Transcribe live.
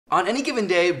On any given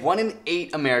day, 1 in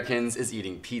 8 Americans is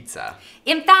eating pizza.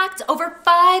 In fact, over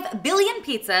 5 billion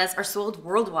pizzas are sold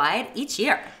worldwide each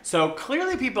year. So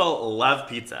clearly people love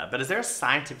pizza, but is there a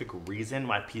scientific reason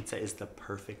why pizza is the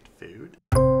perfect food?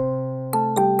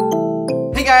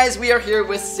 Hey guys, we are here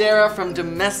with Sarah from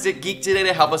Domestic Geek today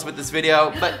to help us with this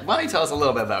video, but why don't you tell us a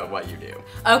little bit about what you do?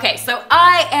 Okay, so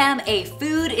I am a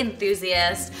food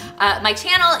enthusiast. My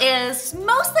channel is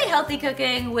mostly healthy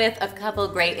cooking with a couple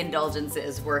great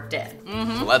indulgences worked in.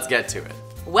 So let's get to it.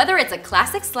 Whether it's a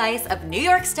classic slice of New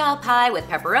York style pie with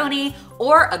pepperoni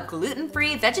or a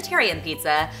gluten-free vegetarian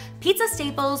pizza, pizza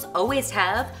staples always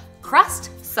have crust,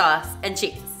 sauce, and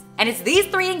cheese. And it's these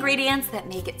 3 ingredients that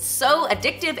make it so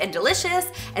addictive and delicious,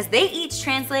 as they each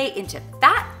translate into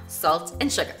fat, salt,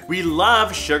 and sugar. We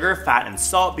love sugar, fat, and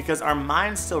salt because our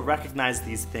minds still recognize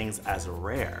these things as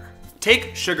rare.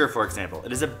 Take sugar, for example.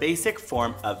 It is a basic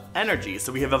form of energy,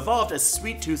 so we have evolved a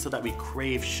sweet tooth so that we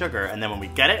crave sugar, and then when we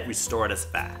get it, we store it as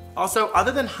fat. Also,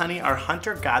 other than honey, our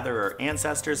hunter-gatherer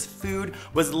ancestors' food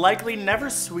was likely never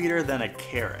sweeter than a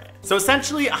carrot. So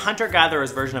essentially, a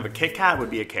hunter-gatherer's version of a Kit Kat would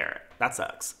be a carrot. That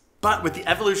sucks. But with the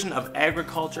evolution of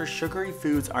agriculture, sugary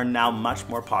foods are now much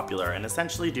more popular, and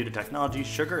essentially due to technology,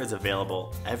 sugar is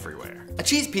available everywhere. A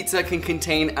cheese pizza can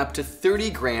contain up to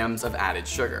 30 grams of added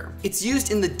sugar. It's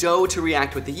used in the dough to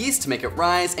react with the yeast to make it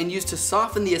rise, and used to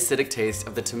soften the acidic taste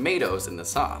of the tomatoes in the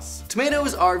sauce.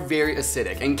 Tomatoes are very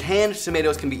acidic, and canned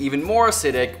tomatoes can be even more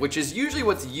acidic, which is usually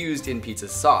what's used in pizza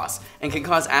sauce, and can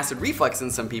cause acid reflux in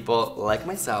some people, like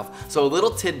myself. So a little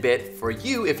tidbit for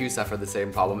you, if you suffer the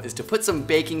same problem, is to put some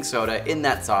baking soda in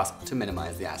that sauce to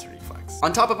minimize the acid reflux.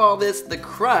 On top of all this, the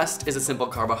crust is a simple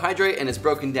carbohydrate and is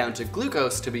broken down to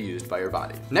glucose to be used by your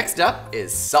body. Next up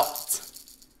is salt.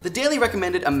 The daily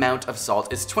recommended amount of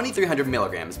salt is 2,300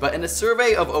 milligrams, but in a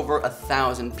survey of over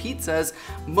 1,000 pizzas,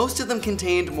 most of them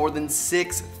contained more than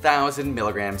 6,000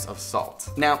 milligrams of salt.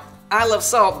 Now, I love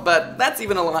salt, but that's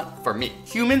even a lot for me.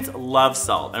 Humans love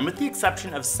salt, and with the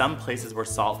exception of some places where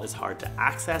salt is hard to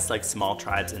access, like small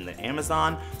tribes in the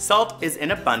Amazon, salt is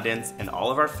in abundance in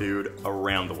all of our food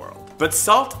around the world. But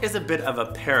salt is a bit of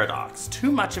a paradox.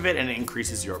 Too much of it and it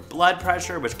increases your blood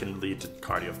pressure, which can lead to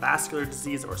cardiovascular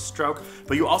disease or stroke,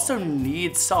 but you also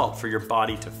need salt for your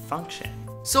body to function.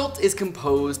 Salt is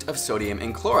composed of sodium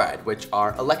and chloride, which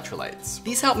are electrolytes.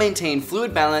 These help maintain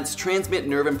fluid balance, transmit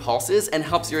nerve impulses, and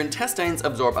helps your intestines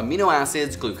absorb amino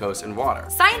acids, glucose, and water.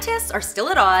 Scientists are still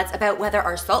at odds about whether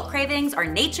our salt cravings are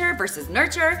nature versus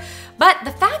nurture, but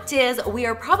the fact is we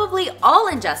are probably all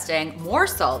ingesting more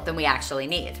salt than we actually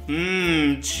need.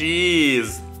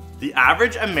 Cheese. The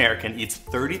average American eats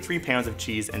 33 pounds of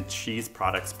cheese and cheese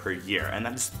products per year, and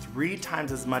that is 3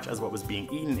 times as much as what was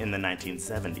being eaten in the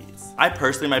 1970s. I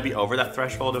personally might be over that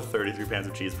threshold of 33 pounds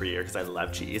of cheese per year because I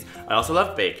love cheese. I also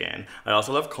love bacon, I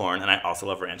also love corn, and I also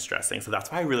love ranch dressing, so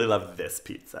that's why I really love this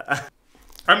pizza.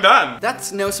 I'm done!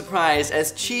 That's no surprise,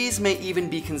 as cheese may even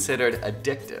be considered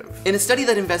addictive. In a study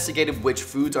that investigated which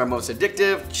foods are most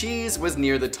addictive, cheese was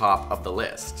near the top of the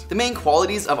list. The main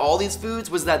qualities of all these foods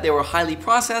was that they were highly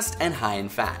processed and high in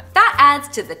fat. That adds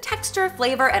to the texture,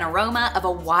 flavor, and aroma of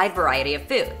a wide variety of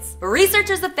foods.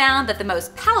 Researchers have found that the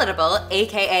most palatable,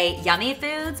 aka yummy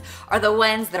foods, are the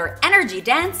ones that are energy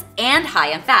dense and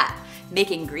high in fat,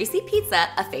 making greasy pizza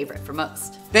a favorite for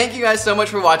most. Thank you guys so much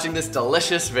for watching this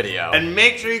delicious video. And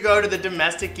make sure you go to the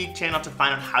Domestic Geek channel to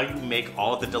find out how you make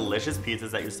all of the delicious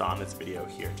pizzas that you saw in this video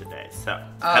here today. So,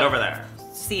 head over there.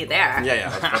 See you there.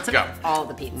 Yeah, let's go. All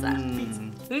the pizza.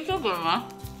 It's so good, huh?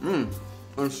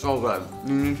 It's so good.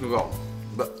 You need to go.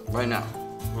 But right now.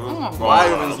 Oh,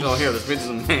 Why are you still here? This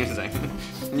pizza's amazing.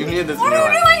 You need this in what your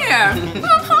are you life. doing here?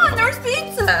 Come on, there's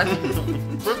pizza.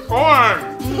 There's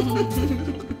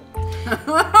corn!